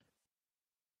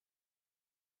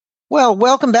Well,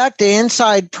 welcome back to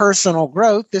Inside Personal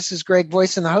Growth. This is Greg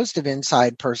Voisin, the host of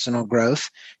Inside Personal Growth.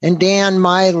 And Dan,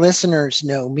 my listeners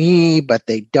know me, but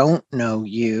they don't know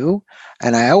you.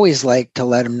 And I always like to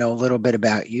let them know a little bit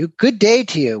about you. Good day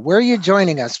to you. Where are you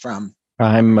joining us from?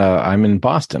 I'm in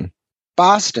Boston.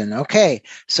 Boston. Okay.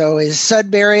 So is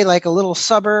Sudbury like a little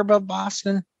suburb of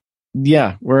Boston?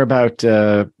 Yeah, we're about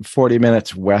 40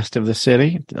 minutes west of the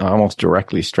city, almost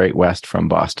directly straight west from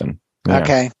Boston. Yeah.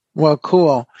 Okay. Well,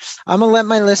 cool. I'm going to let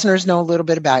my listeners know a little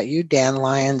bit about you. Dan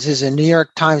Lyons is a New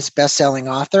York Times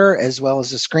bestselling author, as well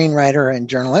as a screenwriter and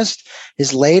journalist.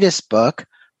 His latest book,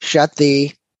 Shut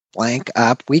the Blank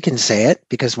Up. We can say it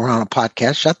because we're on a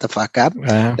podcast. Shut the fuck up.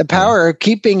 The Power of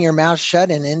Keeping Your Mouth Shut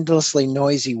in an Endlessly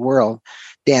Noisy World.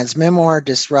 Dan's memoir,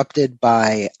 Disrupted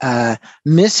by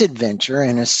Misadventure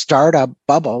in a Startup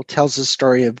Bubble, tells the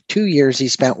story of 2 years he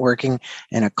spent working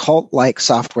in a cult-like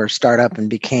software startup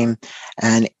and became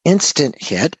an instant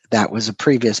hit. That was a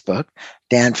previous book.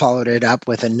 Dan followed it up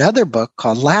with another book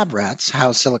called Lab Rats,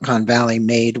 How Silicon Valley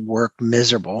Made Work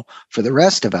Miserable for the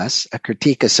Rest of Us, a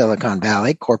critique of Silicon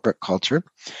Valley corporate culture.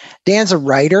 Dan's a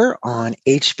writer on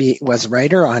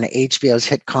HBO's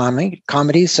hit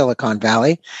comedy Silicon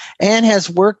Valley, and has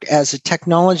worked as a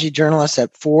technology journalist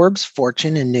at Forbes,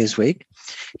 Fortune, and Newsweek.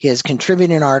 He has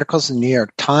contributed articles in the New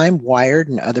York Times, Wired,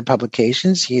 and other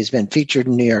publications. He has been featured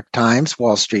in New York Times,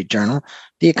 Wall Street Journal,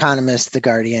 The Economist, The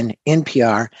Guardian,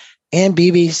 NPR, and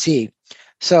BBC.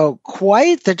 So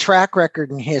quite the track record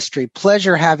in history.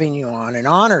 Pleasure having you on, an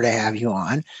honor to have you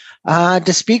on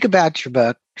to speak about your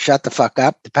book, Shut the Fuck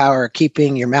Up, The Power of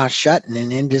Keeping Your Mouth Shut in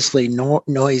an Endlessly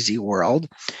Noisy World.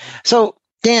 So,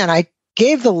 Dan, I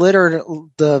gave the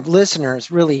listeners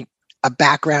really a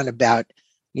background about,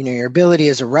 your ability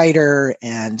as a writer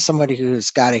and somebody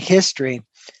who's got a history.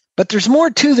 But there's more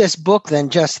to this book than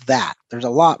just that. There's a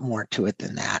lot more to it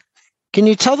than that. Can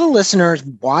you tell the listeners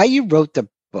why you wrote the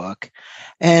book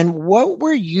and what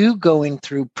were you going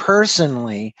through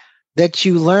personally that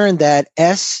you learned that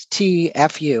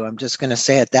STFU, I'm just going to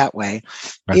say it that way,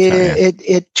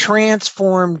 it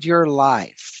transformed your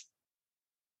life?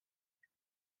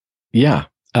 Yeah.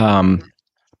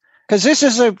 Because this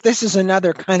is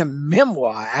another kind of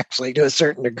memoir, actually, to a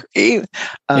certain degree. It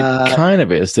kind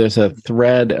of is. There's a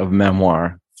thread of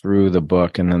memoir through the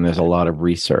book, and then there's a lot of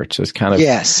research. It's kind of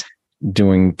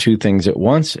doing two things at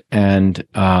once. And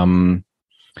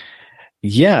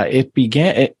it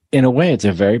began, in a way, it's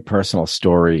a very personal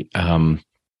story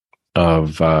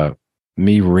of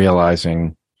me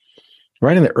realizing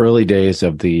right in the early days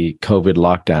of the COVID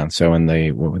lockdown. So in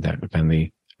the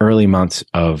early months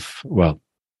of,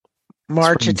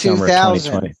 March of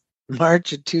 2000.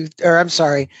 March of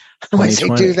 2020,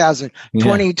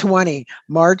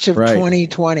 March of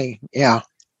 2020. Yeah.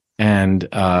 And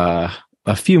a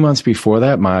few months before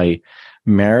that, my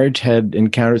marriage had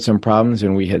encountered some problems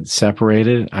and we had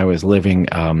separated. I was living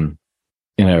in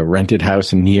a rented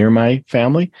house near my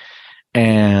family,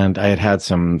 and I had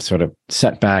some sort of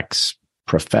setbacks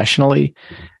professionally.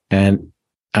 And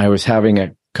I was having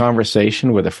a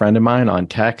conversation with a friend of mine on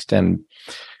text and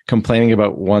complaining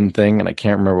about one thing, and I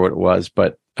can't remember what it was,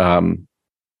 but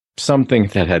something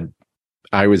that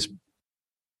I was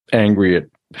angry at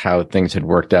how things had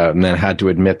worked out, and then had to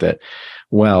admit that,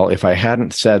 well, if I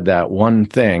hadn't said that one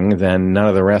thing, then none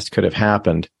of the rest could have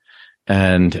happened.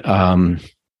 And I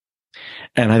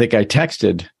think I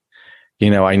texted,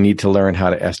 I need to learn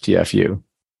how to STFU.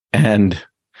 And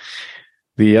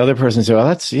the other person said, well,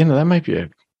 that's, that might be a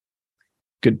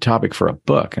good topic for a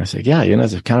book. And I said, yeah,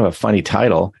 it's kind of a funny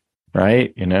title,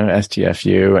 right?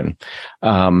 STFU. And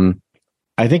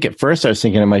I think at first I was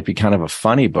thinking it might be kind of a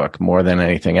funny book more than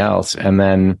anything else. And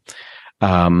then,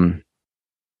 but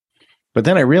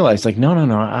then I realized,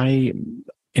 no,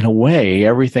 in a way,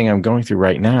 everything I'm going through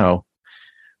right now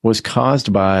was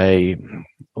caused by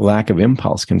lack of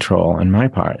impulse control on my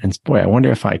part. And boy, I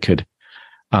wonder if I could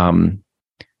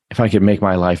make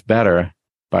my life better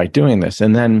by doing this.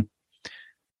 And then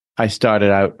I started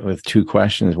out with two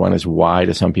questions. One is, why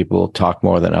do some people talk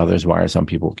more than others? Why are some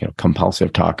people,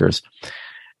 compulsive talkers?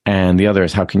 And the other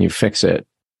is, how can you fix it?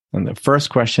 And the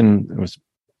first question was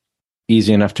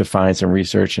easy enough to find some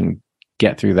research and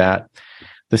get through that.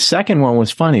 The second one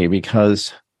was funny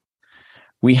because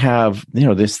we have,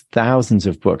 there's thousands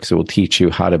of books that will teach you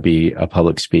how to be a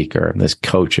public speaker. There's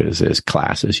coaches, there's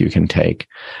classes you can take.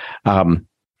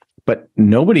 But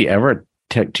nobody ever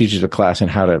teaches a class on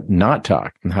how to not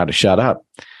talk and how to shut up.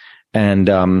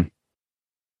 And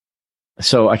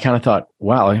so I kind of thought,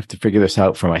 wow, I have to figure this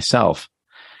out for myself.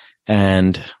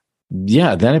 And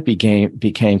then it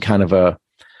became kind of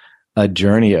a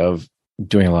journey of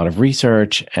doing a lot of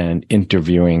research and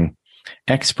interviewing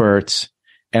experts,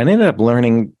 and ended up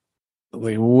learning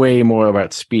way more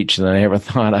about speech than I ever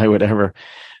thought I would ever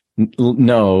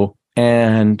know,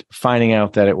 and finding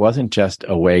out that it wasn't just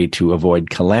a way to avoid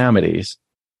calamities,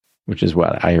 which is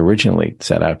what I originally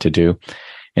set out to do,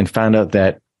 and found out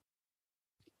that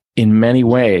in many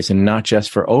ways, and not just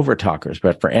for overtalkers,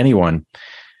 but for anyone,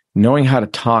 knowing how to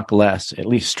talk less, at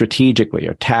least strategically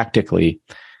or tactically,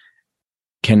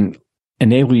 can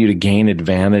enable you to gain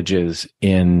advantages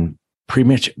in pretty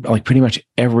much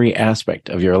every aspect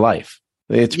of your life.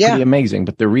 It's pretty amazing,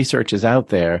 but the research is out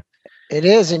there. It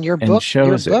is, and your book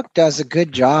does a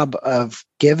good job of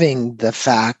giving the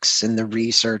facts and the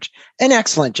research. An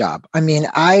excellent job. I mean,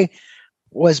 I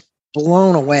was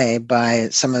blown away by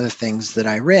some of the things that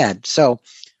I read. So,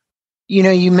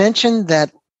 you mentioned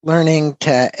that learning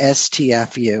to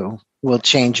STFU will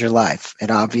change your life. It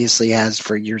obviously has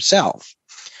for yourself.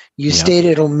 You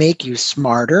stated it'll make you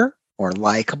smarter, more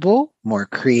likable, more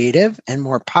creative, and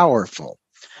more powerful.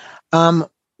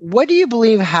 What do you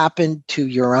believe happened to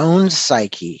your own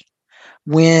psyche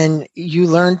when you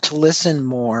learned to listen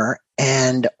more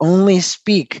and only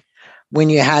speak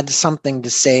when you had something to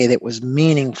say that was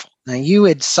meaningful? Now, you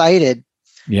had cited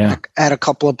at a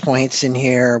couple of points in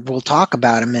here, we'll talk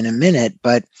about them in a minute,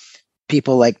 but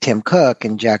people like Tim Cook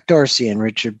and Jack Dorsey and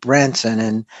Richard Branson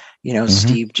and,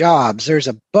 Steve Jobs, there's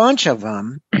a bunch of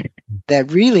them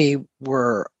that really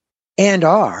were and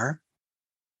are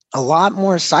a lot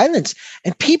more silence,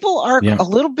 and people are a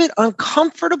little bit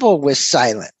uncomfortable with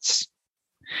silence.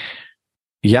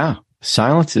 Yeah.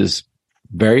 Silence is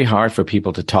very hard for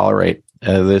people to tolerate.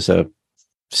 There's a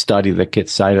study that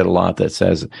gets cited a lot that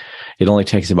says it only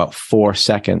takes about 4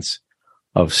 seconds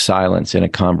of silence in a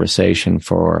conversation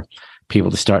for people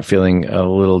to start feeling a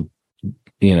little,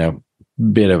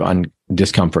 bit of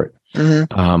discomfort.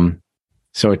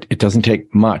 So it doesn't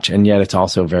take much, and yet it's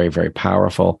also very, very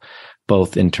powerful,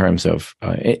 both in terms of,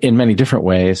 in many different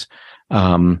ways.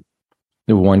 One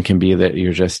can be that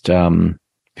you're just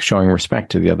showing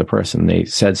respect to the other person. They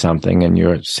said something and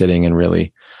you're sitting and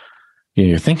really,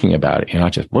 you're thinking about it. You're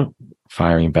not just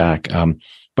firing back.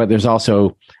 But there's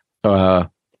also a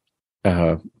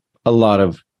lot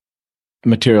of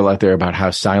material out there about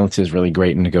how silence is really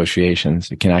great in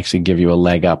negotiations. It can actually give you a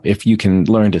leg up. If you can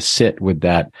learn to sit with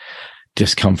that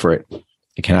discomfort,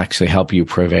 it can actually help you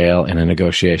prevail in a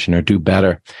negotiation or do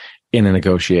better in a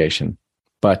negotiation.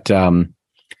 But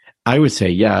I would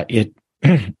say,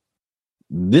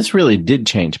 this really did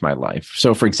change my life.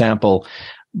 So, for example,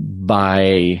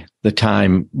 by the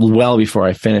time, well before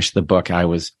I finished the book,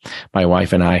 my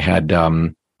wife and I had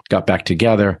got back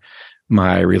together.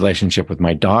 My relationship with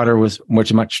my daughter was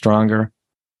much stronger.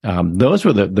 Those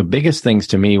were the biggest things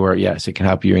to me where, yes, it can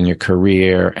help you in your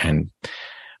career and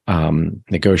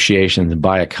negotiations and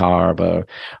buy a car.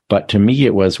 But to me,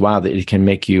 it was, wow, that it can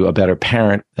make you a better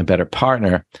parent, a better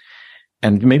partner,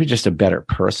 and maybe just a better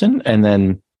person. And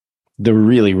then the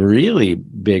really, really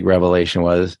big revelation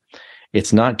was,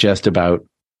 it's not just about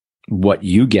what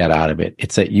you get out of it.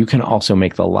 It's that you can also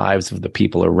make the lives of the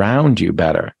people around you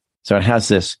better. So it has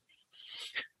this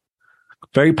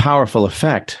very powerful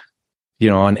effect,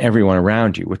 on everyone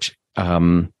around you, which,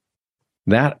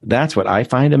 that's what I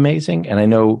find amazing. And I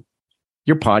know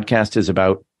your podcast is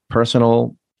about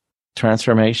personal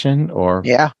transformation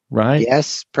right?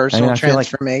 Yes. Personal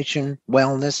transformation,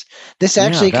 wellness. This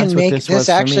actually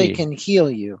can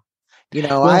heal you.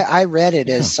 I read it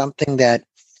as something that,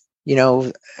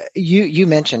 you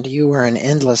mentioned you were an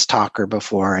endless talker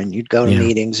before, and you'd go to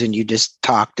meetings and you just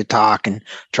talk and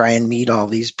try and meet all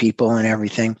these people and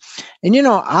everything. And,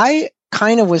 I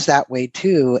kind of was that way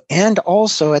too. And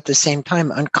also at the same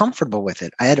time, uncomfortable with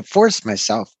it. I had to force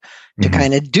myself to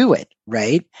kind of do it.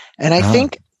 Right. And I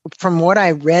think from what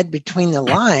I read between the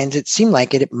lines, it seemed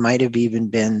like it might have even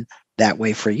been that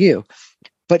way for you.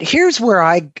 But here's where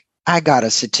I got a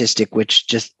statistic which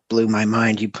just blew my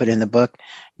mind. You put in the book,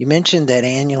 you mentioned that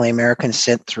annually Americans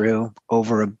sit through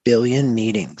over 1 billion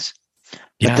meetings,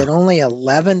 but that only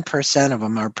 11% of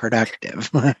them are productive.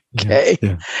 Okay.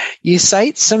 Yeah. You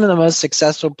cite some of the most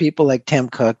successful people like Tim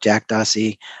Cook, Jack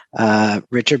Dorsey,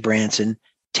 Richard Branson,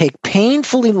 take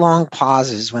painfully long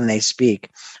pauses when they speak,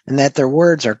 and that their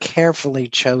words are carefully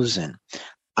chosen.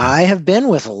 I have been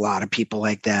with a lot of people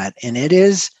like that, and it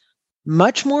is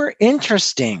much more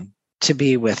interesting to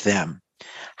be with them.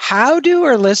 How do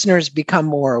our listeners become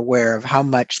more aware of how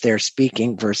much they're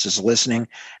speaking versus listening?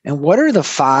 And what are the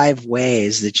 5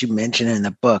 ways that you mention in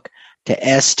the book to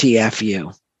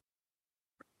STFU?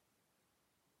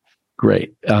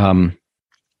 Great.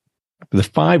 the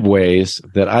 5 ways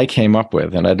that I came up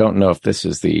with, and I don't know if this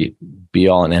is the be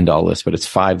all and end all list, but it's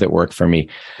 5 that work for me,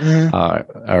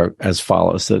 are as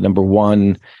follows. So number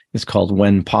 1 is called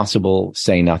When Possible,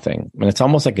 Say Nothing. And it's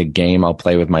almost like a game I'll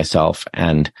play with myself.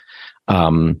 And,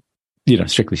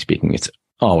 strictly speaking, it's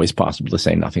always possible to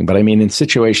say nothing. But I mean, in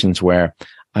situations where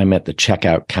I'm at the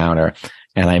checkout counter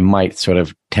and I might sort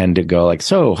of tend to go like,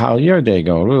 so how your day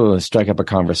going? Ooh, strike up a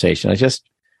conversation. I just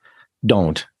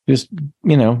don't. Just,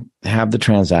 have the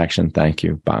transaction. Thank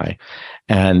you. Bye.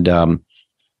 And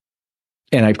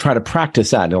I try to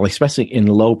practice that, especially in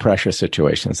low pressure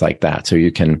situations like that. So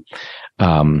you can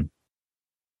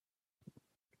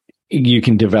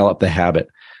develop the habit.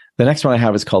 The next one I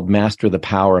have is called Master the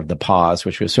Power of the Pause,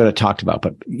 which we sort of talked about,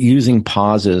 but using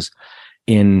pauses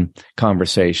in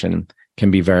conversation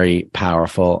can be very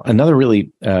powerful. Another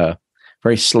really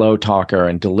very slow talker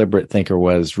and deliberate thinker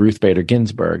was Ruth Bader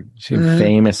Ginsburg. She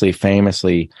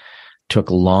famously took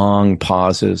long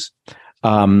pauses.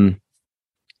 The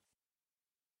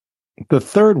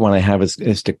third one I have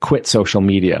is to quit social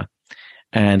media.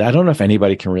 And I don't know if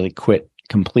anybody can really quit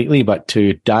completely, but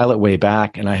to dial it way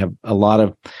back. And I have a lot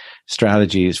of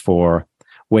strategies for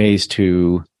ways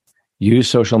to use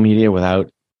social media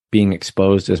without being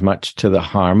exposed as much to the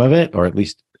harm of it, or at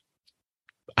least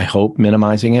I hope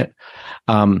minimizing it.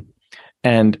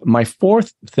 And my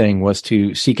fourth thing was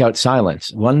to seek out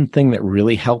silence. One thing that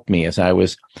really helped me as I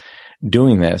was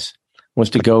doing this was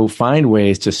to go find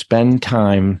ways to spend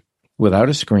time without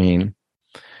a screen,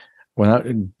 without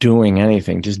doing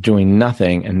anything, just doing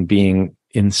nothing and being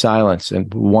in silence. And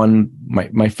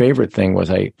my favorite thing was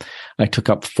I took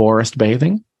up forest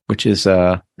bathing, which is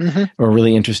a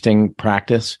really interesting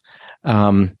practice.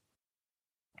 And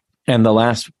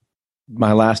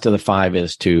my last of the 5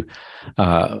 is to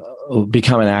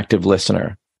become an active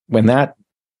listener.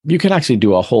 You can actually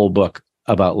do a whole book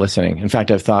about listening. In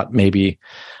fact, I've thought maybe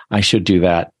I should do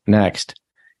that next.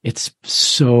 It's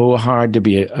so hard to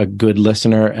be a good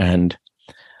listener. And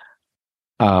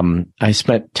I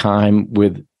spent time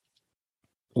with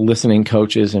listening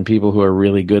coaches and people who are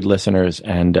really good listeners.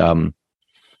 And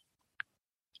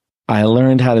I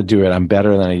learned how to do it. I'm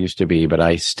better than I used to be, but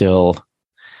I still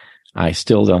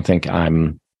don't think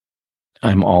I'm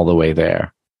all the way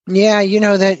there. Yeah,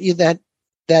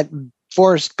 that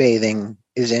forest bathing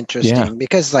is interesting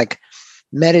because like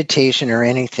meditation or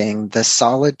anything, the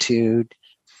solitude,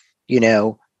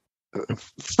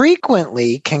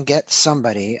 frequently can get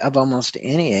somebody of almost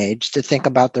any age to think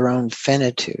about their own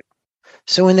finitude.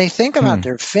 So when they think about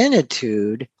their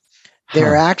finitude,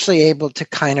 they're actually able to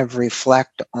kind of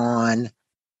reflect on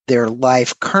their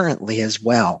life currently as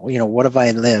well. What have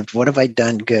I lived? What have I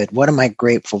done good? What am I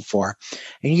grateful for?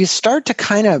 And you start to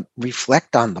kind of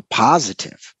reflect on the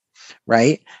positive,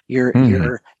 right? You're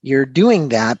doing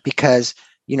that because,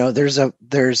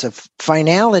 there's a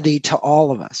finality to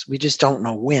all of us. We just don't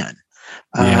know when.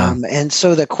 And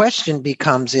so the question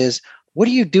becomes what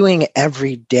are you doing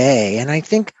every day? And I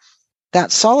think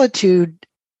that solitude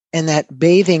and that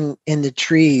bathing in the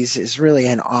trees is really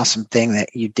an awesome thing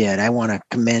that you did. I want to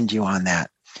commend you on that.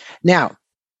 Now,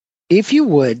 if you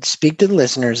would speak to the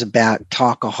listeners about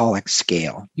Talkaholic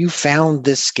Scale. You found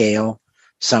this scale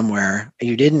somewhere.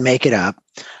 You didn't make it up.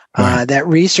 Right. That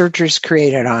researchers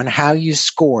created on how you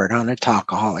scored on a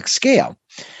Talkaholic Scale.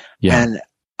 Yeah. And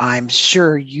I'm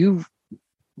sure you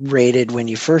rated when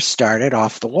you first started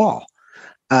off the wall.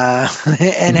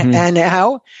 And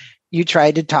how you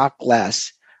tried to talk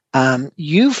less.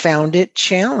 You found it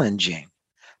challenging.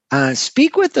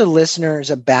 Speak with the listeners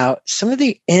about some of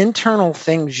the internal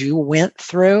things you went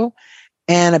through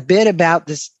and a bit about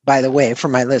this. By the way, for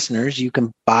my listeners, you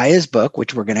can buy his book,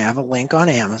 which we're going to have a link on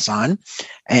Amazon,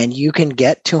 and you can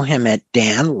get to him at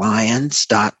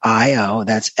danlyons.io.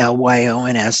 That's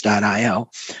lyons.io.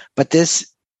 But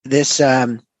this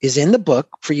is in the book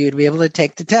for you to be able to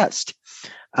take the test.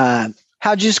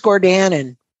 How'd you score, Dan?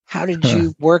 And how did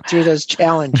you work through those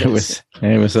challenges?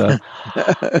 It was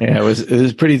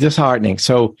pretty disheartening.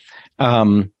 So,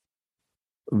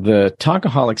 the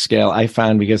Talkaholic Scale I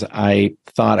found because I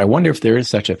thought, I wonder if there is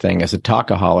such a thing as a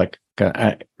talkaholic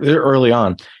early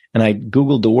on. And I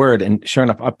Googled the word, and sure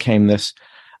enough, up came this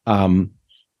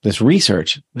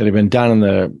research that had been done in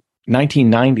the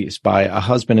 1990s by a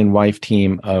husband and wife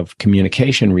team of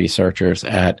communication researchers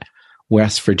at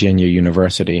West Virginia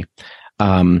University.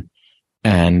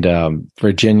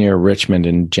 Virginia Richmond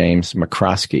and James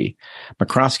McCroskey.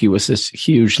 McCroskey was this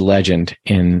huge legend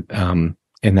in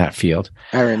that field.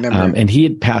 I remember. And he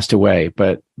had passed away,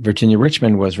 but Virginia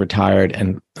Richmond was retired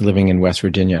and living in West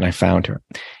Virginia, and I found her.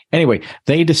 Anyway,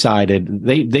 they decided,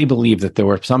 they believed that there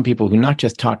were some people who not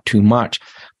just talked too much,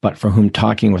 but for whom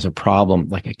talking was a problem,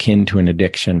 like akin to an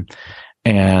addiction.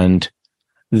 And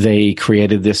they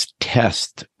created this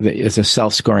test that is a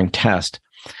self-scoring test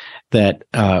that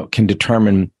can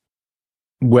determine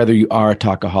whether you are a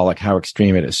talkaholic, how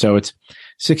extreme it is. So it's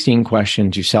 16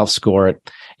 questions. You self-score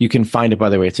it. You can find it, by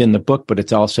the way. It's in the book, but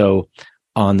it's also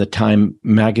on the Time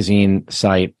magazine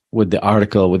site with the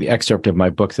article, with the excerpt of my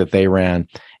book that they ran.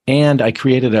 And I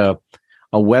created a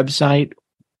website.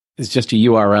 It's just a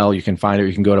URL. You can find it.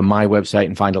 You can go to my website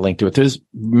and find a link to it. There's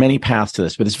many paths to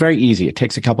this, but it's very easy. It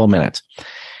takes a couple of minutes.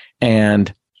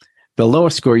 And the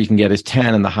lowest score you can get is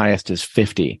 10 and the highest is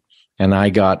 50. And I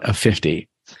got a 50.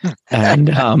 And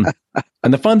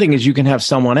the fun thing is you can have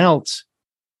someone else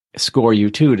score you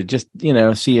too, to just,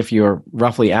 see if you're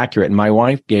roughly accurate. And my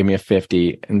wife gave me a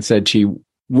 50 and said she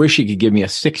wished she could give me a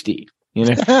 60.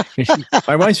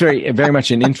 My wife's very, very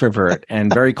much an introvert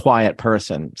and very quiet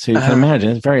person. So you can imagine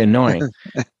it's very annoying.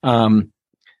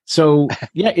 So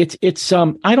yeah, it's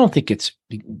I don't think it's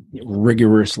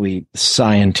rigorously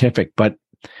scientific, but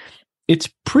it's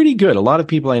pretty good. A lot of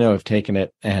people I know have taken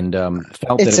it and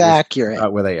felt that it's accurate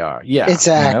about where they are. Yeah, it's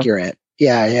accurate.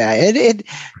 Yeah. It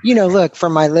look, for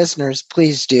my listeners,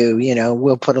 please do,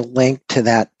 we'll put a link to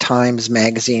that Times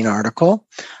Magazine article.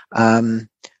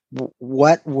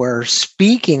 What we're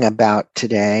speaking about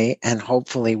today, and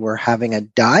hopefully we're having a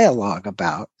dialogue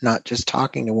about, not just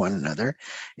talking to one another,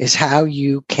 is how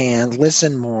you can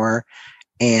listen more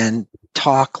and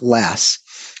talk less.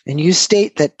 And you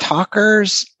state that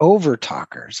over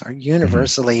talkers are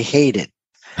universally hated.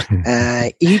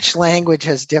 Each language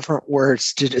has different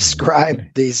words to describe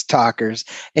these talkers,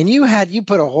 and you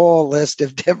put a whole list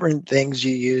of different things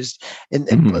you used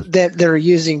that they're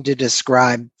using to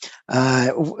describe.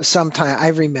 Sometime I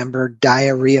remember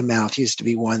diarrhea mouth used to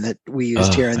be one that we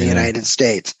used here in the United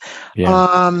States.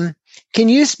 Yeah. Can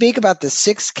you speak about the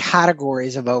 6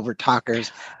 categories of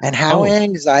overtalkers and how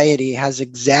anxiety has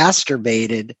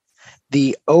exacerbated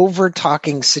the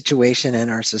overtalking situation in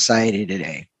our society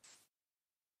today?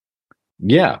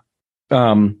 Yeah.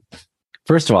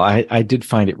 First of all, I did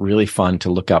find it really fun to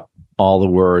look up all the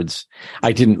words.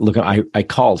 I didn't look up, I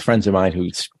called friends of mine who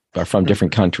are from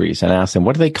different countries and asked them,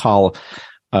 what do they call,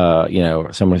 someone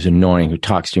who's annoying, who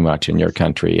talks too much in your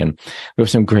country? And there were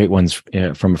some great ones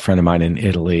from a friend of mine in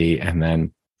Italy, and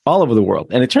then all over the world.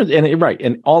 And it turns,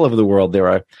 and all over the world, there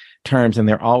are terms, and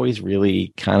they're always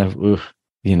really kind of,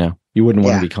 you wouldn't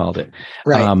want to be called it.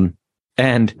 Right.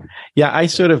 And yeah, I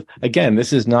sort of, again,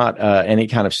 this is not any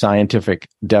kind of scientific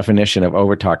definition of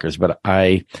overtalkers, but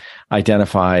I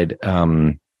identified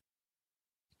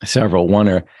several. One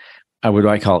are what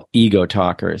I call ego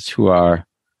talkers, who are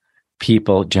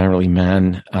people, generally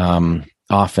men,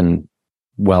 often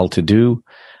well-to-do,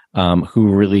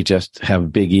 who really just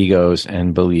have big egos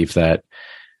and believe that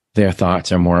their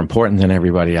thoughts are more important than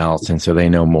everybody else. And so they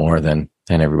know more than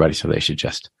everybody. So they should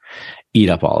just eat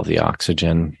up all of the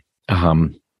oxygen. I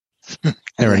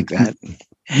like that.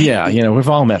 Yeah, we've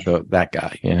all met that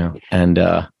guy, and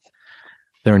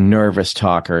they're nervous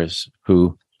talkers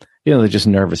who, they're just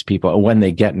nervous people. When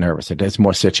they get nervous, it's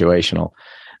more situational.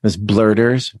 There's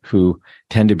blurters who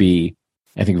tend to be,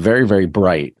 I think, very, very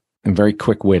bright and very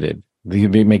quick-witted.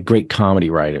 They make great comedy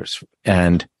writers,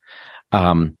 and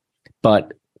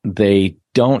but they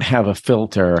don't have a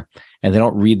filter, and they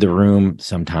don't read the room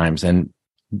sometimes, and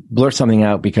blurt something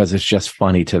out because it's just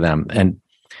funny to them. And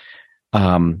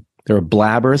there are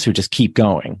blabbers who just keep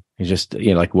going. You just,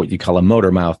 like what you call a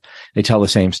motor mouth. They tell the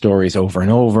same stories over and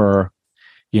over.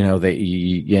 And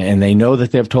they know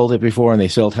that they've told it before, and they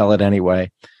still tell it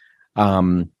anyway.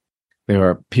 There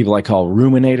are people I call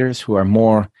ruminators, who are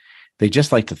more, they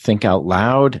just like to think out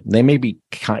loud. They may be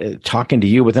talking to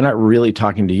you, but they're not really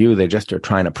talking to you. They just are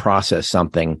trying to process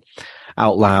something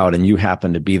out loud, and you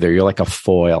happen to be there. You're like a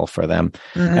foil for them.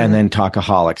 Mm-hmm. And then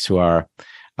talkaholics, who are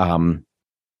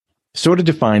sort of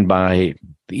defined by,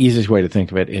 the easiest way to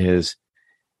think of it is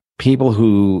people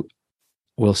who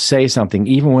will say something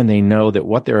even when they know that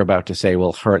what they're about to say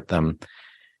will hurt them,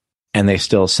 and they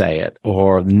still say it,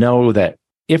 or know that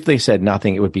if they said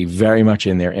nothing, it would be very much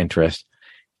in their interest,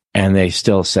 and they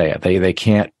still say it. They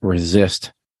can't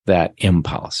resist that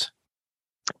impulse.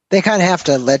 They kind of have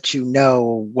to let you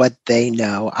know what they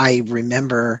know. I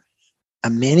remember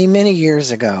many, many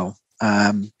years ago,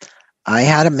 I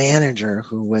had a manager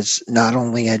who was not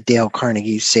only a Dale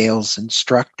Carnegie sales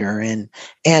instructor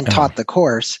and taught the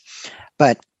course,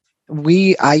 but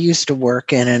I used to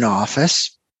work in an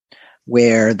office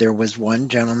where there was one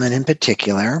gentleman in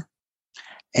particular,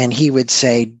 and he would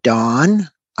say, "Don,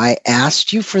 I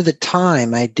asked you for the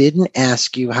time. I didn't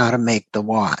ask you how to make the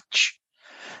watch."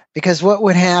 Because what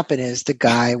would happen is the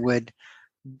guy would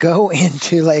go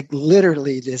into like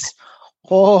literally this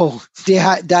whole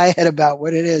diet about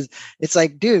what it is. It's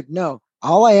like, dude, no.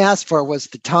 All I asked for was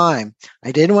the time.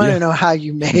 I didn't want to know how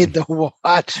you made the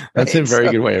watch. That's a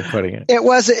very good way of putting it. It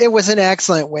was an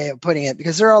excellent way of putting it,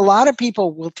 because there are a lot of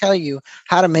people will tell you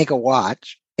how to make a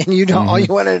watch, and you don't. All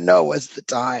you wanted to know was the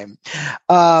time.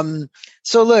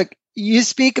 So look, you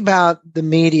speak about the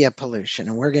media pollution,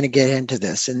 and we're going to get into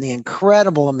this, and the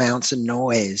incredible amounts of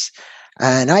noise.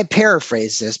 And I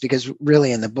paraphrase this because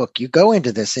really in the book you go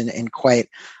into this in quite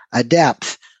a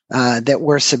depth. That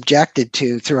we're subjected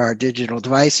to through our digital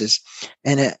devices.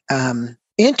 And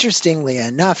interestingly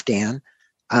enough, Dan,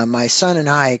 my son and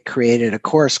I created a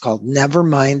course called Never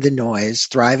Mind the Noise,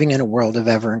 Thriving in a World of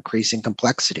Ever-Increasing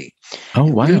Complexity.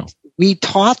 Oh, wow. We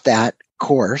taught that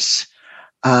course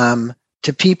to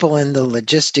people in the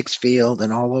logistics field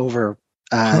and all over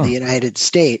the United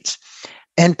States.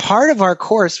 And part of our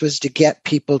course was to get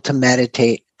people to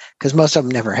meditate, because most of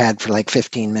them never had, for like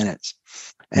 15 minutes.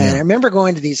 And I remember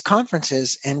going to these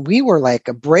conferences, and we were like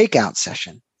a breakout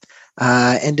session.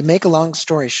 And to make a long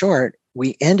story short,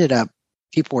 we ended up,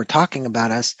 people were talking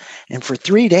about us. And for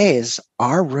 3 days,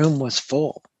 our room was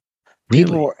full.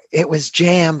 Really? It was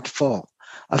jammed full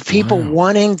of people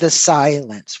wanting the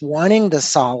silence, wanting the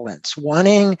solace,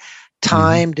 wanting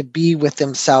time to be with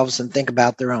themselves and think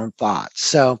about their own thoughts.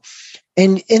 So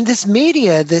in this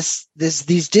media, these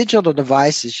digital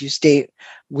devices, you state,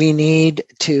 we need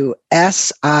to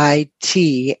SITFO,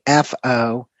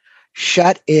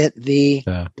 shut it the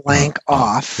blank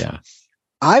off. Yeah.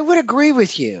 I would agree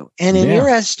with you. And in your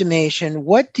estimation,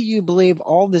 what do you believe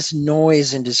all this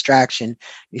noise and distraction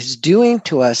is doing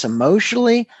to us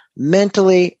emotionally,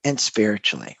 mentally, and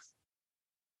spiritually?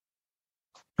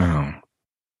 Oh.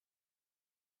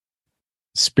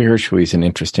 Spiritually is an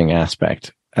interesting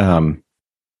aspect. But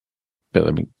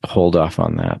let me hold off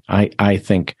on that. I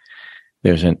think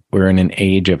we're in an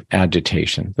age of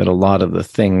agitation, that a lot of the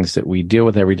things that we deal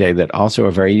with every day that also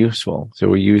are very useful. So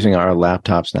we're using our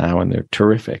laptops now, and they're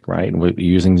terrific, right? And we're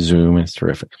using Zoom, and it's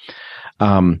terrific.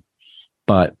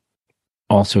 But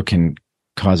also can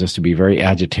cause us to be very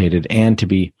agitated and to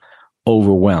be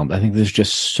overwhelmed. I think there's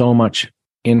just so much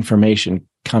information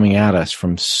coming at us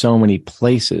from so many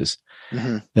places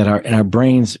that our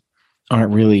brains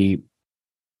aren't really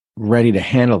ready to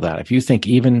handle that. If you think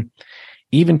even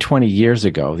 20 years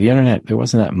ago, the internet, there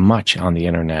wasn't that much on the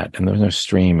internet, and there was no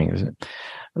streaming.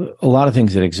 There's a lot of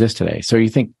things that exist today. So you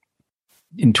think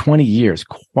in 20 years,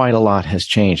 quite a lot has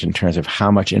changed in terms of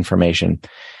how much information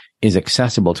is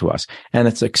accessible to us. And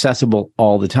it's accessible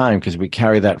all the time because we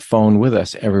carry that phone with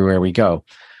us everywhere we go.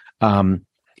 And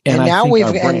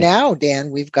now,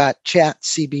 Dan, we've got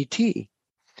ChatGPT.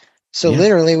 So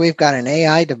literally, we've got an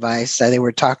AI device. They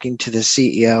were talking to the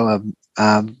CEO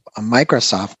of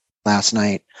Microsoft last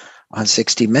night on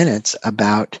 60 Minutes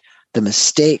about the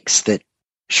mistakes that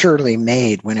Shirley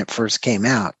made when it first came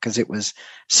out, because it was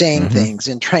saying things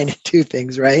and trying to do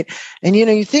things, right? And,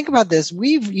 you think about this,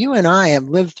 you and I have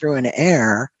lived through an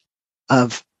era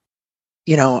of,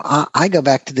 I go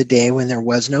back to the day when there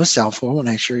was no cell phone, and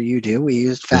I'm sure you do. We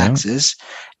used faxes,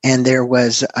 and there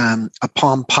was a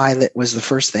Palm Pilot was the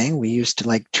first thing. We used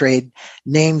to trade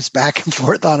names back and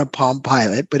forth on a Palm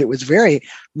Pilot, but it was very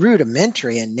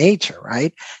rudimentary in nature,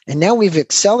 right? And now we've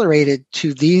accelerated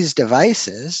to these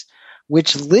devices,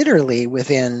 which literally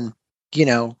within,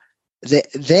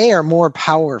 they are more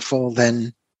powerful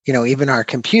than, even our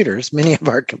computers, many of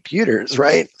our computers,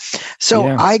 right? So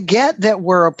I get that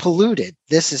we're polluted.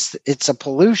 It's a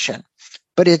pollution,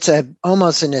 but it's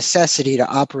almost a necessity to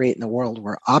operate in the world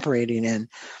we're operating in.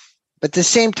 But at the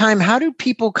same time, how do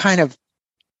people kind of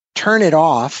turn it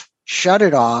off, shut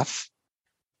it off?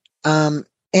 And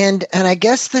I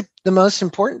guess the most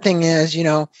important thing is,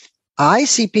 I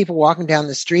see people walking down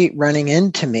the street running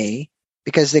into me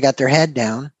because they got their head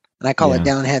down, and I call it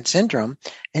downhead syndrome.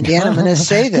 And Dan, I'm going to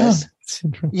say this.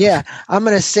 I'm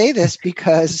going to say this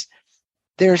because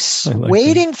they're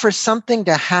waiting for something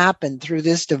to happen through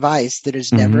this device that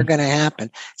is never going to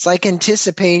happen. It's like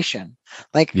anticipation.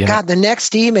 God, the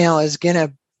next email is going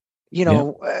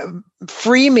to,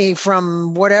 free me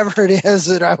from whatever it is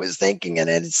that I was thinking. And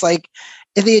it's like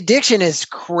the addiction is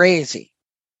crazy.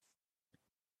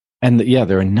 And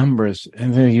there are numbers,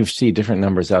 and you see different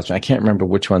numbers out there. I can't remember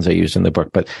which ones I used in the book,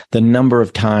 but the number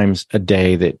of times a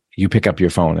day that you pick up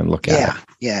your phone and look at it.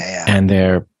 Yeah. And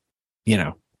they're,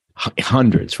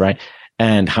 hundreds, right?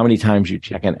 And how many times you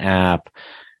check an app, et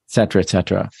cetera, et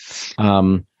cetera.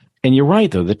 And you're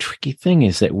right, though. The tricky thing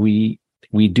is that we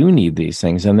do need these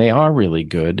things, and they are really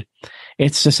good.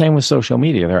 it's the same with social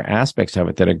media. There are aspects of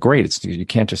it that are great. You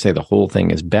can't just say the whole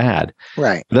thing is bad.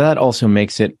 Right. But that also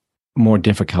makes it more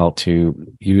difficult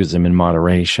to use them in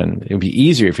moderation. It would be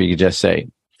easier if you could just say,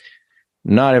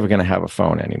 not ever going to have a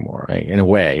phone anymore, right? In a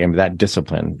way, I mean, that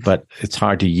discipline, but it's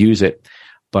hard to use it,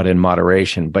 but in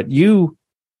moderation. But you're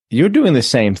doing the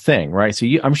same thing, right? So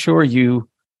I'm sure you,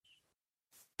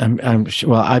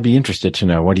 well, I'd be interested to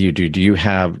know, what do you do?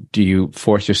 Do you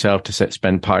force yourself to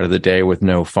spend part of the day with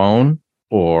no phone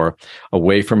or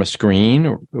away from a screen?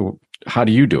 Or how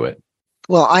do you do it?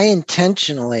 Well, I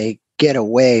intentionally get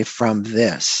away from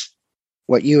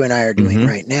what you and I are doing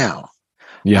right now.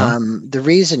 Yeah. The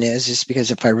reason is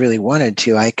because if I really wanted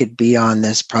to, I could be on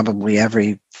this probably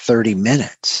every 30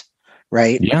 minutes,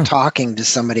 right? Yeah. Talking to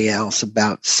somebody else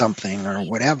about something or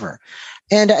whatever.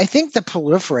 And I think the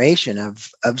proliferation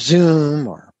of Zoom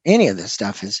or any of this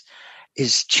stuff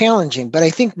is challenging. But I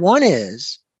think one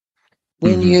is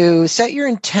when you set your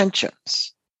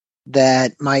intentions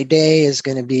that my day is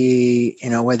going to be,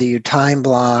 whether you time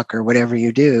block or whatever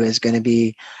you do is going to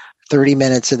be 30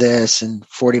 minutes of this and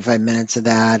 45 minutes of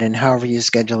that, and however you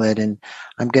schedule it. And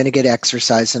I'm going to get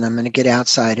exercise and I'm going to get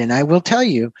outside. And I will tell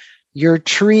you, your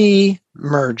tree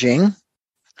merging,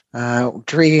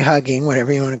 tree hugging,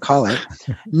 whatever you want to call it,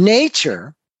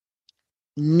 nature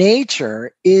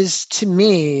is to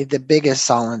me the biggest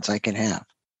solace I can have.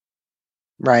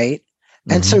 Right.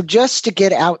 And so just to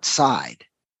get outside,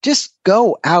 just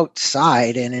go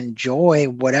outside and enjoy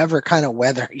whatever kind of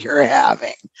weather you're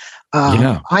having.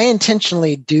 I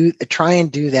intentionally try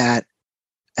and do that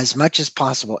as much as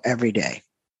possible every day.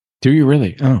 Do you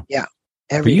really? Oh, yeah.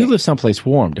 But you live someplace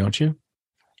warm, don't you?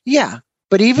 Yeah.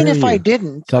 But even if I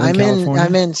didn't,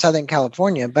 I'm in Southern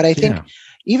California, but I think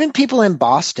even people in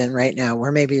Boston right now,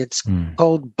 where maybe it's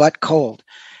cold, but cold,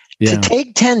 to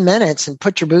take 10 minutes and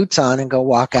put your boots on and go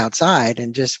walk outside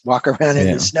and just walk around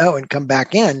in the snow and come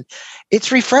back in,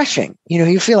 it's refreshing.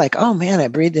 You feel like, oh man, I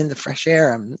breathed in the fresh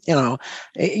air.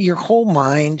 Your whole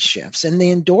mind shifts, and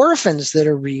the endorphins that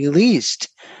are released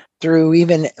through,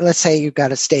 even, let's say you've got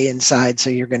to stay inside,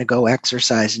 so you're going to go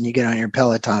exercise and you get on your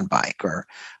Peloton bike or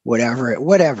whatever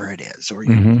it is, or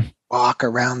you walk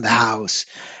around the house.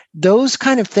 Those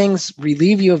kind of things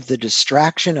relieve you of the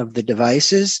distraction of the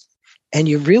devices. And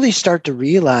you really start to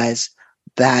realize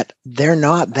that they're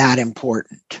not that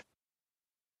important.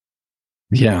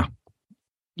 Yeah.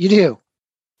 You do.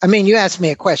 I mean, you asked me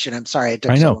a question. I'm sorry.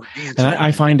 I know. And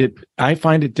I find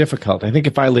it difficult. I think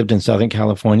if I lived in Southern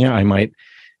California, I might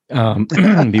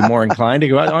be more inclined to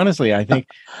go out. Honestly, I think,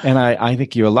 and I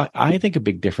think I think a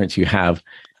big difference you have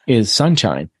is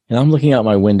sunshine. And I'm looking out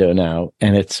my window now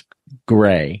and it's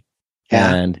gray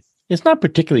and it's not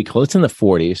particularly cold. It's in the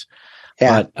 40s.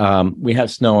 Yeah. But we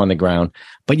have snow on the ground.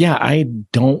 But yeah, I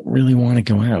don't really want to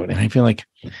go out. And I feel like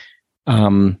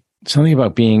something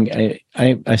about being,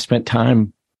 I spent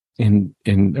time in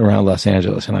around Los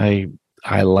Angeles, and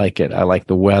I like it. I like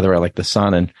the weather. I like the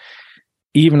sun. And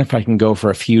even if I can go for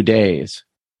a few days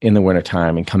in the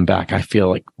wintertime and come back, I feel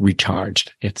like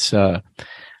recharged. It's I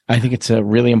think it's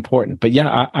really important. But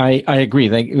yeah, I agree.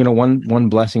 One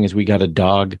blessing is we got a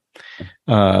dog.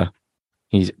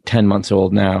 He's 10 months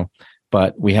old now.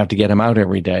 But we have to get him out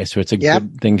every day, so it's a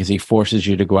good thing because he forces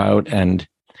you to go out. And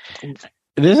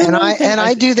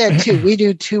I do that too. We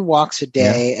do 2 walks a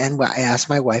day, and I asked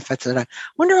my wife. I said, "I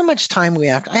wonder how much time we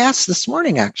have." I asked this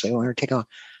morning actually when we were taking off,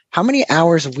 how many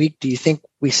hours a week do you think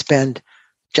we spend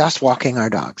just walking our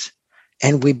dogs?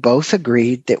 And we both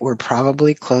agreed that we're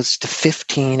probably close to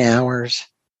 15 hours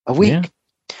a week.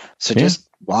 Yeah. So just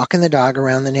walking the dog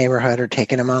around the neighborhood or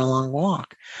taking him on a long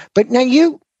walk. But now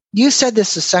you said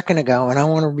this a second ago, and I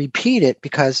want to repeat it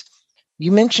because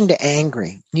you mentioned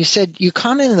angry. You said, you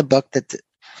comment in the book that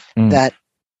the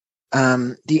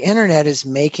internet is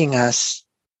making us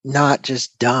not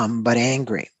just dumb, but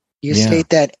angry. You state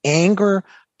that anger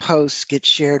posts get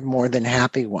shared more than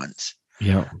happy ones.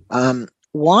 Yeah.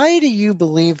 Why do you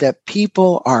believe that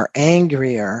people are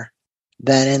angrier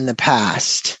than in the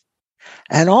past?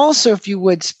 And also, if you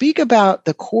would speak about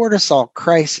the cortisol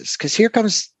crisis, because here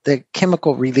comes the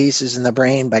chemical releases in the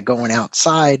brain by going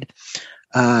outside,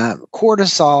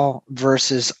 cortisol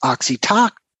versus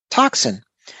oxytocin.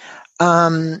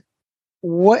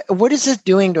 What is it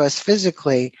doing to us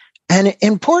physically? And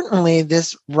importantly,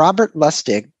 this Robert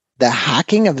Lustig, The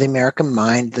Hacking of the American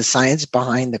Mind, the science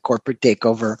behind the corporate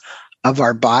takeover of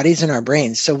our bodies and our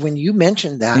brains. So when you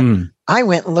mentioned that, I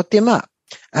went and looked him up.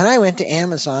 And I went to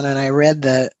Amazon and I read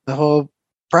the whole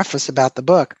preface about the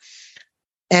book.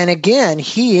 And again,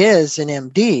 he is an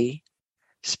MD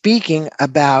speaking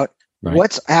about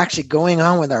what's actually going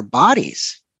on with our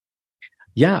bodies.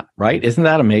 Yeah, right. Isn't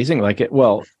that amazing?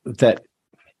 That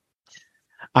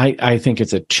I think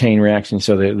it's a chain reaction.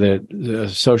 So the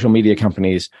social media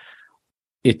companies,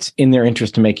 it's in their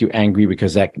interest to make you angry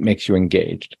because that makes you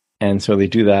engaged. And so they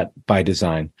do that by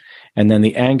design. And then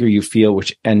the anger you feel,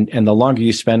 and the longer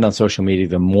you spend on social media,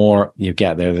 the more you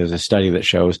get there. There's a study that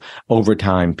shows over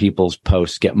time, people's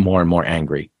posts get more and more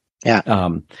angry. Yeah.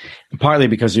 Partly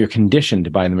because you're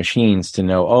conditioned by the machines to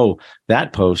know, oh,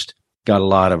 that post got a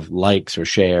lot of likes or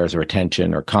shares or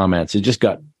attention or comments. It just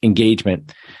got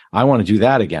engagement. I want to do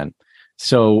that again.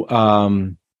 So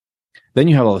then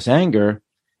you have all this anger,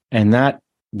 and that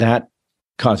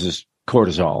causes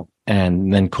cortisol.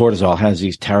 And then cortisol has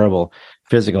these terrible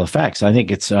physical effects. I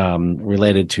think it's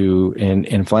related to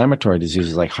inflammatory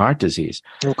diseases like heart disease.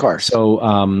 Of course.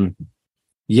 So,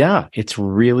 yeah, it's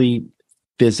really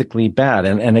physically bad.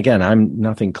 And again, I'm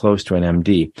nothing close to an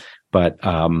MD, but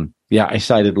yeah, I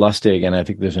cited Lustig, and I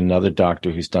think there's another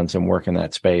doctor who's done some work in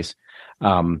that space.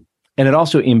 And it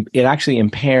also it actually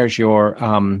impairs your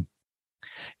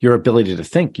ability to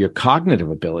think, your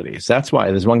cognitive abilities. That's why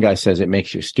there's one guy says it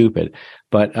makes you stupid,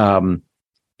 but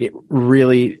it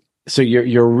really, so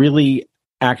you're really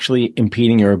actually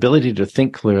impeding your ability to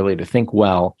think clearly, to think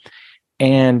well,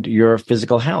 and your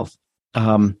physical health.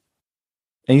 And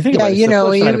you think about it,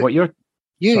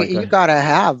 you got to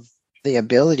have the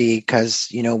ability, because,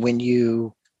 when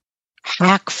you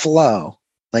hack flow,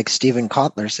 like Stephen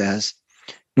Kotler says,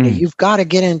 you've got to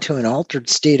get into an altered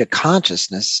state of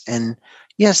consciousness. And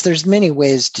yes, there's many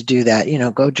ways to do that.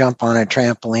 Go jump on a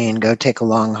trampoline, go take a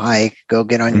long hike, go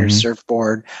get on your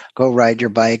surfboard, go ride your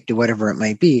bike, do whatever it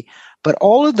might be. But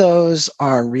all of those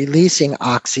are releasing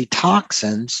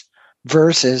oxytocins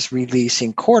versus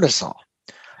releasing cortisol.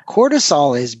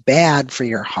 Cortisol is bad for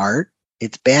your heart.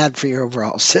 It's bad for your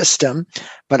overall system,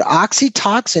 but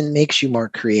oxytocin makes you more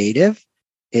creative.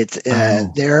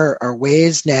 There are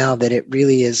ways now that it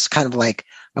really is kind of like,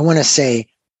 I want to say,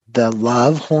 the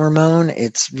love hormone.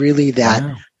 It's really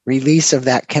that release of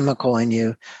that chemical in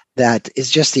you that is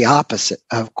just the opposite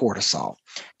of cortisol.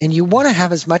 And you want to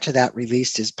have as much of that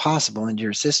released as possible into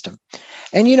your system.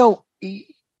 And,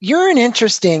 you're an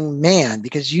interesting man,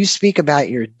 because you speak about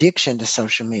your addiction to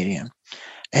social media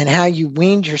and how you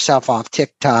weaned yourself off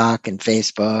TikTok and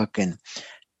Facebook. And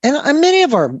many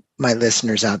of my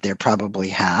listeners out there probably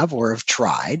have or have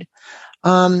tried,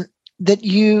 that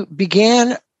you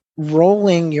began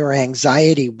rolling your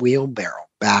anxiety wheelbarrow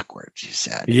backwards, you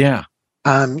said. Yeah.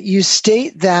 You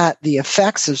state that the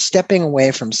effects of stepping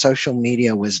away from social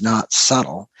media was not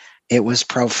subtle. It was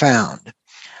profound.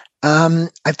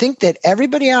 I think that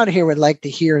everybody out here would like to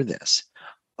hear this.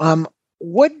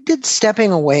 What did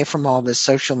stepping away from all this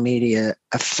social media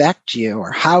affect you, or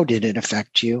how did it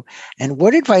affect you? And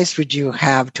what advice would you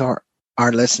have to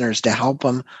our listeners to help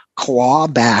them claw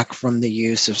back from the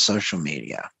use of social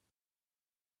media?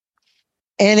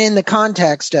 And in the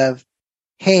context of,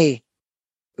 hey,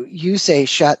 you say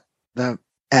shut the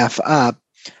F up,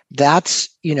 that's,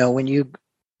 when you,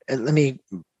 let me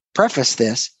preface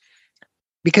this,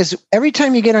 because every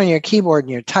time you get on your keyboard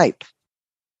and you type,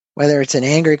 whether it's an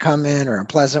angry comment or a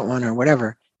pleasant one or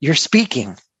whatever, you're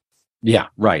speaking. Yeah,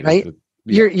 right. Right?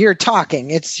 Yeah. You're talking.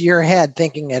 It's your head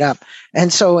thinking it up.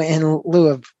 And so in lieu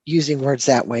of using words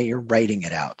that way, you're writing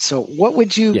it out. So what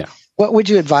would you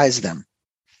advise them?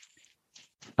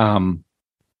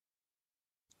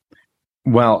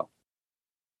 Well,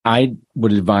 I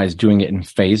would advise doing it in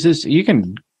phases. You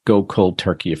can go cold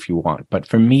turkey if you want, but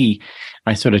for me,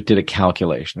 I sort of did a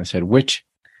calculation. I said, which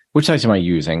sites am I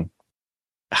using?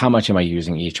 How much am I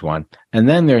using each one? And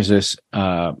then there's this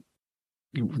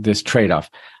trade-off.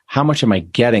 How much am I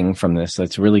getting from this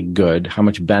that's really good? How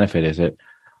much benefit is it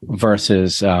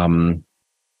versus the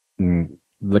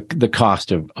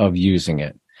cost of using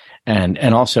it?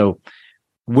 And also,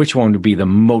 which one would be the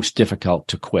most difficult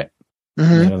to quit?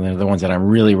 Mm-hmm. They're the ones that I'm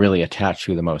really, really attached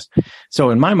to the most. So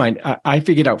in my mind, I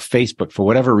figured out Facebook, for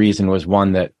whatever reason, was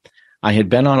one that I had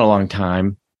been on a long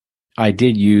time. I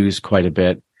did use quite a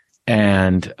bit.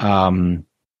 And I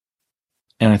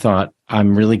thought,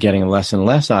 I'm really getting less and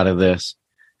less out of this,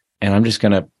 and I'm just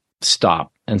going to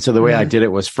stop. And so the way I did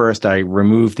it was, first I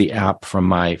removed the app from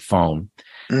my phone.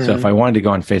 So if I wanted to go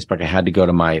on Facebook, I had to go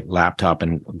to my laptop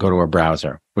and go to a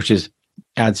browser, which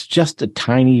adds just a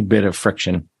tiny bit of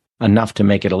friction, enough to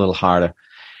make it a little harder.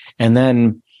 And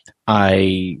then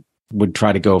I would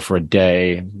try to go for a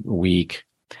day, a week.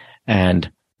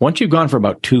 And once you've gone for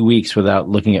about 2 weeks without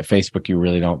looking at Facebook, you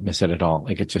really don't miss it at all.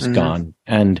 Like, it's just gone.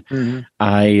 And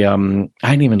I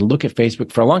didn't even look at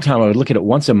Facebook for a long time. I would look at it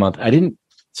once a month. I didn't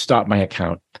stop my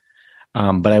account.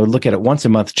 But I would look at it once a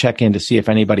month, check in to see if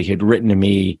anybody had written to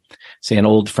me, say an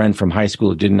old friend from high school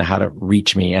who didn't know how to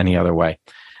reach me any other way.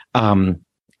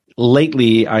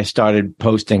 Lately, I started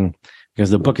posting because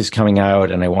the book is coming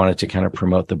out and I wanted to kind of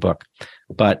promote the book.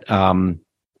 But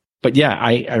yeah,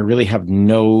 I really have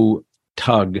no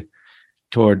tug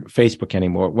toward Facebook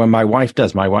anymore. When my wife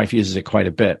does, my wife uses it quite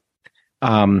a bit.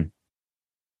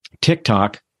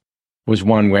 TikTok was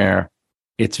one where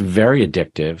it's very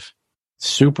addictive,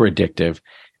 super addictive,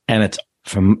 and it's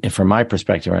from my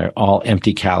perspective, all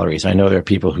empty calories. I know there are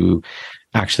people who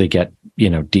actually get,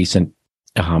 decent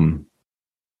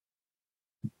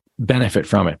benefit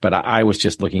from it, but I was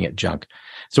just looking at junk.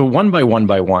 So one by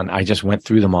one, I just went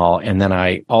through them all. And then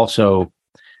I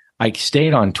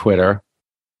stayed on Twitter,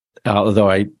 although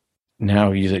I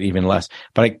now use it even less,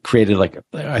 but I created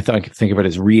I think of it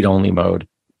as read only mode.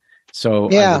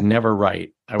 So I would never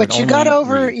write. But you got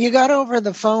over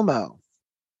the FOMO,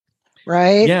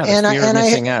 right? Yeah, the fear of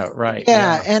missing out, right?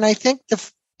 Yeah, and I think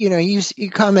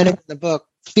you commented in the book,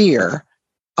 fear,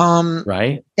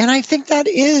 right? And I think that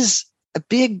is a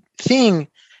big thing.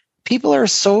 People are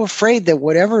so afraid that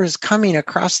whatever is coming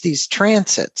across these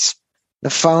transits, the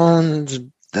phones,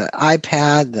 the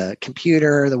iPad, the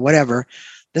computer, the whatever,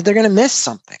 that they're going to miss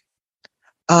something.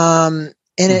 And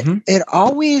it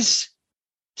always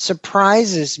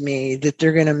surprises me that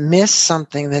they're going to miss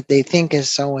something that they think is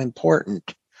so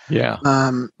important. Yeah.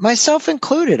 Myself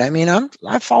included. I mean,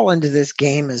 I fall into this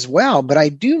game as well, but I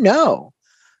do know.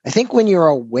 I think when you're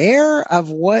aware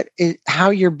of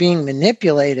how you're being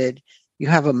manipulated, you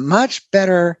have a much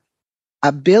better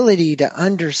ability to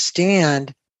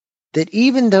understand that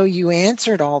even though you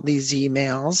answered all these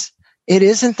emails, it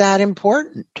isn't that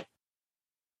important.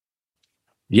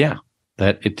 Yeah,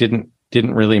 that it didn't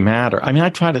really matter. I mean, I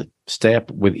try to stay up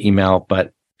with email,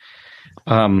 but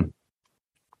I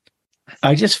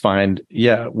just find,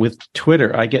 with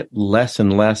Twitter, I get less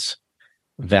and less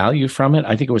value from it.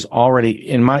 I think it was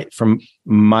already from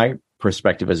my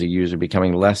perspective as a user,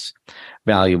 becoming less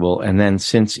valuable. And then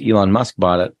since Elon Musk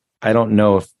bought it, I don't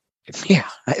know if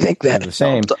I think that's the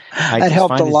same. That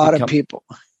helped a lot of people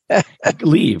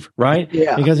leave, right?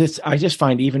 Yeah, because I just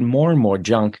find even more and more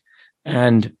junk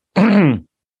and and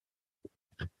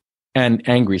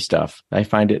angry stuff. I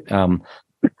find it.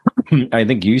 I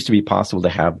think it used to be possible to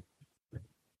have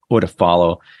or to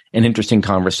follow an interesting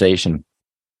conversation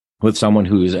with someone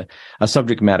who's a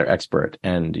subject matter expert,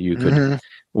 and you could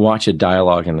watch a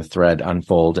dialogue in the thread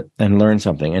unfold and learn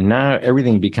something. And now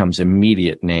everything becomes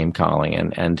immediate name calling.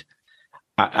 And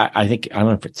I think, I don't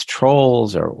know if it's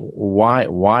trolls or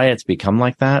why it's become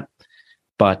like that,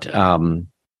 but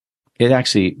it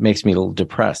actually makes me a little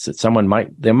depressed that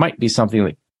there might be something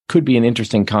that could be an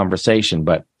interesting conversation,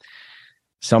 but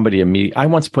somebody I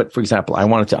once put, for example, I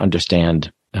wanted to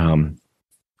understand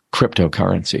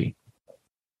cryptocurrency.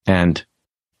 And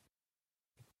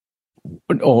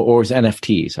or as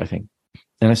NFTs, I think.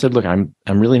 And I said, look, I'm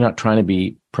really not trying to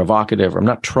be provocative. I'm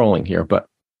not trolling here, but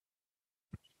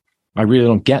I really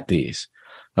don't get these.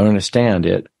 I don't understand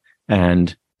it.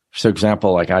 And for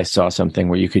example, I saw something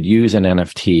where you could use an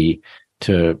NFT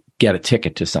to get a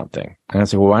ticket to something. And I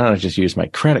said, well, why don't I just use my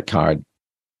credit card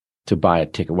to buy a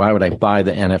ticket? Why would I buy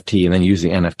the NFT and then use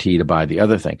the NFT to buy the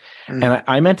other thing? And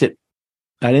I meant it.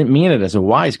 I didn't mean it as a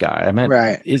wise guy. I meant,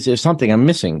 Is there something I'm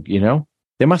missing?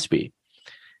 There must be.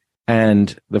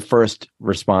 And the first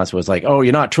response was like, "Oh,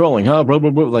 you're not trolling, huh?" Blah, blah,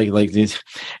 blah, like this.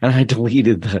 And I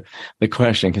deleted the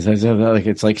question because I said,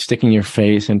 it's like sticking your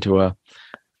face into a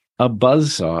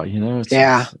buzzsaw,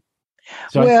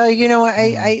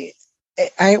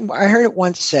 I heard it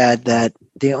once said that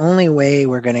the only way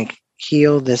we're going to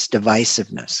heal this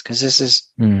divisiveness, because this is,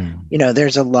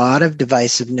 there's a lot of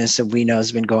divisiveness that we know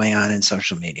has been going on in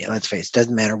social media. Let's face it,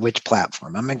 doesn't matter which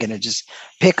platform. I'm not going to just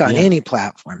pick on any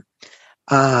platform.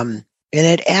 And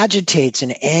it agitates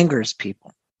and angers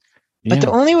people. But the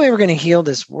only way we're going to heal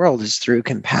this world is through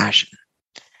compassion.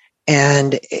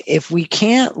 And if we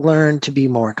can't learn to be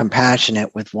more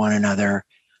compassionate with one another,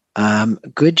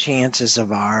 good chances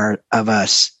of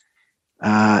us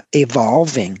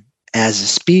evolving as a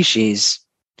species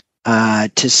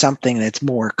to something that's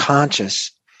more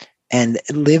conscious and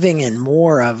living in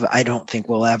more of, I don't think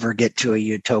we'll ever get to a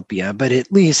utopia, but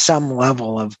at least some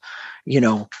level of,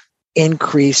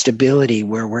 increased ability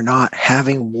where we're not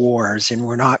having wars and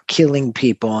we're not killing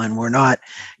people and we're not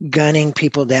gunning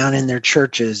people down in their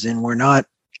churches and we're not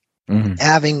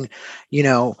having,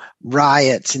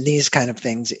 riots and these kind of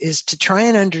things, is to try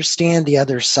and understand the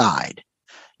other side.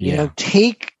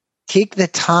 Take the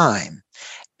time.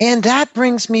 And that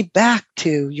brings me back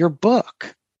to your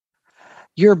book.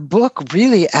 your book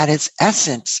really at its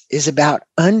essence is about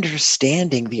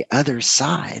understanding the other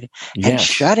side and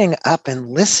shutting up and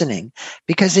listening.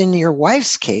 Because in your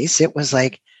wife's case, it was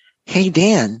like, hey,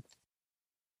 Dan,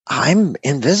 I'm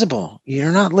invisible.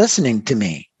 You're not listening to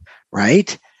me,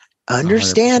 right?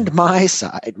 Understand 100%. My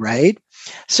side, right?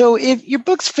 So if your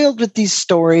book's filled with these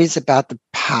stories about the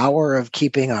power of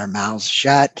keeping our mouths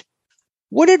shut,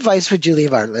 what advice would you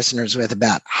leave our listeners with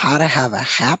about how to have a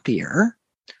happier,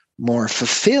 more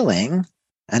fulfilling,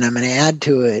 and I'm going to add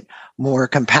to it, more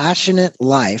compassionate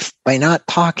life by not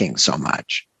talking so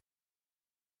much?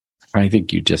 I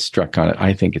think you just struck on it.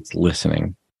 I think it's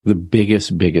listening. The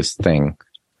biggest thing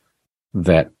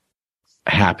that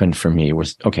happened for me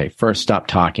was, okay, first stop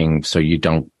talking so you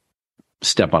don't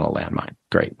step on a landmine.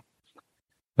 Great.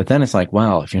 But then it's like,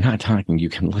 wow, if you're not talking, you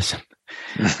can listen.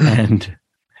 And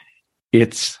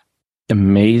it's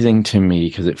amazing to me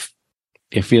because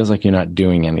it feels like you're not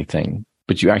doing anything,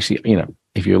 but you actually,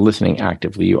 if you're listening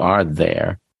actively, you are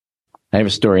there. I have a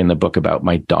story in the book about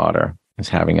my daughter who's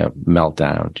having a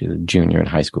meltdown. She's a junior in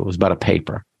high school. It was about a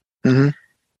paper. Mm-hmm.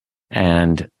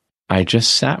 And I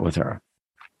just sat with her.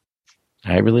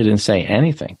 I really didn't say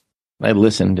anything. I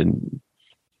listened, and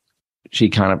she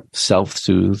kind of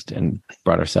self-soothed and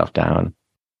brought herself down.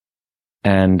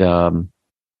 And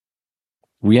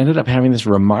we ended up having this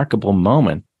remarkable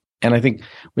moment. And I think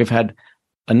we've had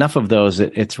enough of those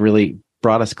that it's really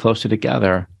brought us closer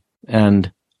together.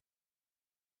 And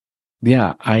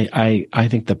yeah, I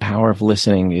think the power of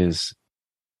listening is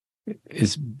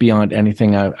beyond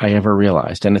anything I ever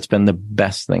realized. And it's been the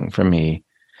best thing for me.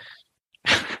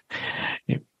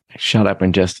 Shut up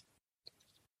and just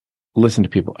listen to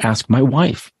people. Ask my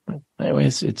wife.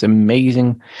 Anyways, it's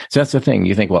amazing. So that's the thing.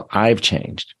 You think, well, I've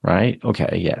changed, right?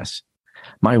 Okay, yes.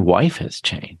 My wife has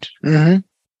changed. Mm-hmm.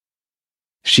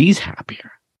 She's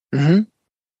happier. Mm-hmm.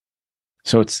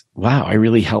 So it's, wow, I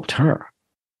really helped her.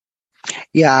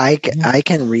 Yeah, I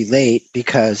can relate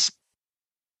because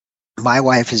my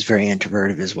wife is very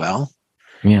introverted as well.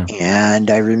 Yeah. And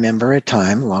I remember a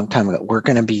time, a long time ago, we're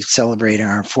going to be celebrating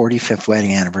our 45th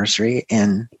wedding anniversary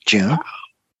in June. Wow.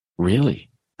 Really?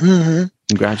 Mm-hmm.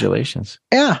 Congratulations.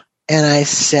 Yeah. And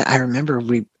I remember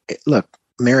look,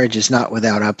 marriage is not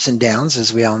without ups and downs,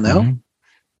 as we all know. Mm-hmm.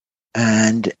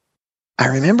 And I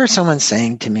remember someone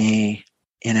saying to me,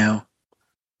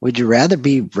 would you rather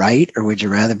be right or would you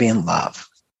rather be in love?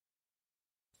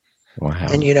 Wow.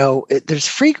 And, there's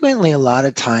frequently a lot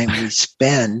of time we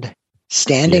spend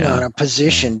standing on a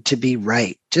position to be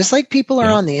right, just like people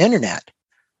are on the internet.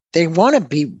 They want to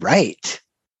be right?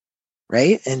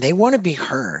 And they want to be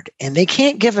heard, and they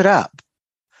can't give it up.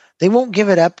 They won't give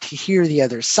it up to hear the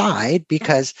other side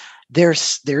because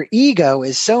their ego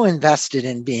is so invested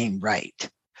in being right.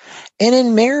 And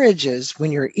in marriages,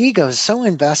 when your ego is so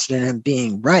invested in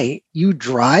being right, you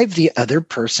drive the other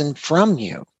person from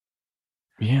you.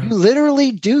 Yeah. You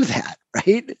literally do that,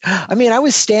 right? I mean, I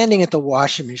was standing at the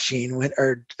washing machine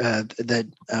the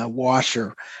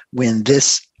washer when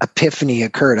this epiphany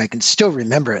occurred. I can still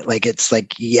remember it like it's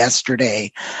like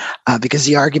yesterday because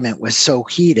the argument was so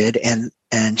heated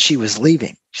and she was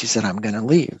leaving. She said, I'm going to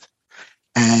leave.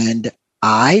 And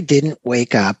I didn't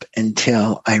wake up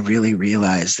until I really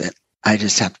realized that I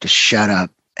just have to shut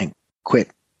up and quit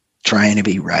trying to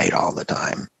be right all the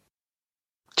time.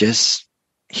 Just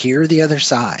hear the other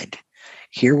side.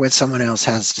 Hear what someone else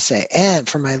has to say. And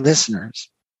for my listeners,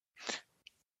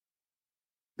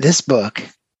 this book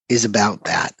is about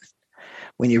that.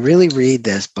 When you really read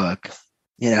this book,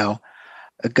 go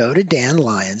to Dan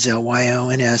Lyons,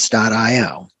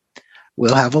 lyons.io.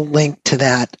 We'll have a link to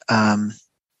that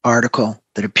article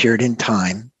that appeared in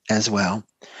Time as well.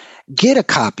 Get a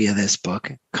copy of this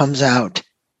book. It comes out,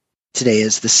 today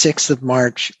is the 6th of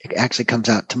March. It actually comes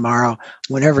out tomorrow.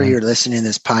 Whenever you're listening to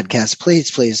this podcast,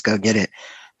 please go get it.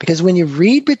 Because when you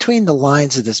read between the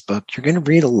lines of this book, you're going to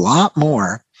read a lot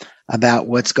more about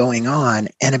what's going on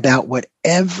and about what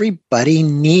everybody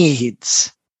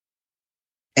needs.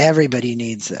 Everybody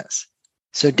needs this.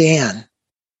 So Dan,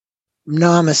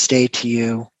 namaste to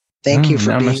you. Thank you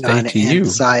for being on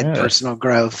Inside Personal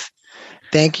Growth.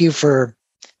 Thank you for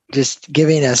just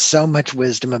giving us so much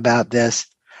wisdom about this.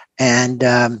 And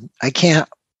I can't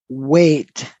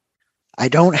wait. I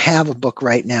don't have a book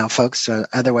right now, folks, so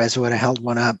otherwise I would have held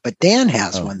one up. But Dan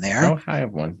has one there. Oh, I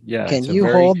have one. Yeah. Can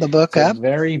you hold the book up?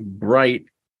 Very bright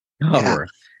cover.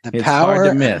 Yeah. It's hard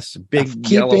to miss. Big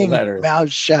yellow letters.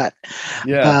 Mouth shut.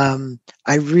 Yeah.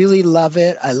 I really love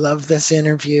it. I love this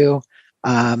interview.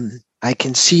 I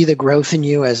can see the growth in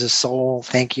you as a soul.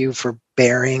 Thank you for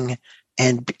bearing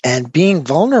and being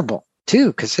vulnerable too,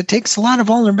 because it takes a lot of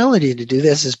vulnerability to do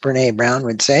this, as Brene Brown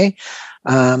would say.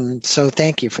 So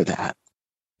thank you for that.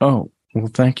 Oh,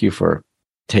 well, thank you for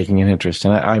taking an interest.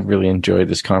 And I really enjoyed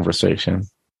this conversation.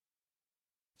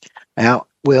 Now,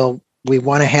 we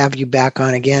want to have you back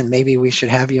on again. Maybe we should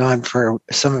have you on for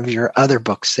some of your other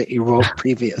books that you wrote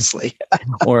previously.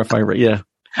 Or if yeah.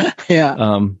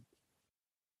 Yeah.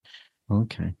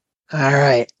 Okay. All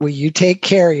right. Well, you take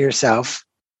care of yourself.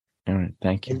 All right.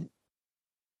 Thank you.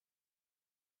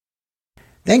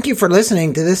 Thank you for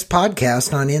listening to this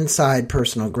podcast on Inside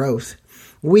Personal Growth.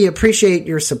 We appreciate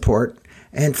your support.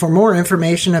 And for more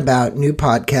information about new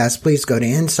podcasts, please go to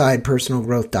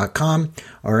InsidePersonalGrowth.com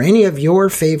or any of your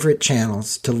favorite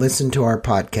channels to listen to our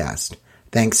podcast.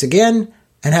 Thanks again,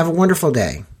 and have a wonderful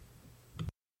day.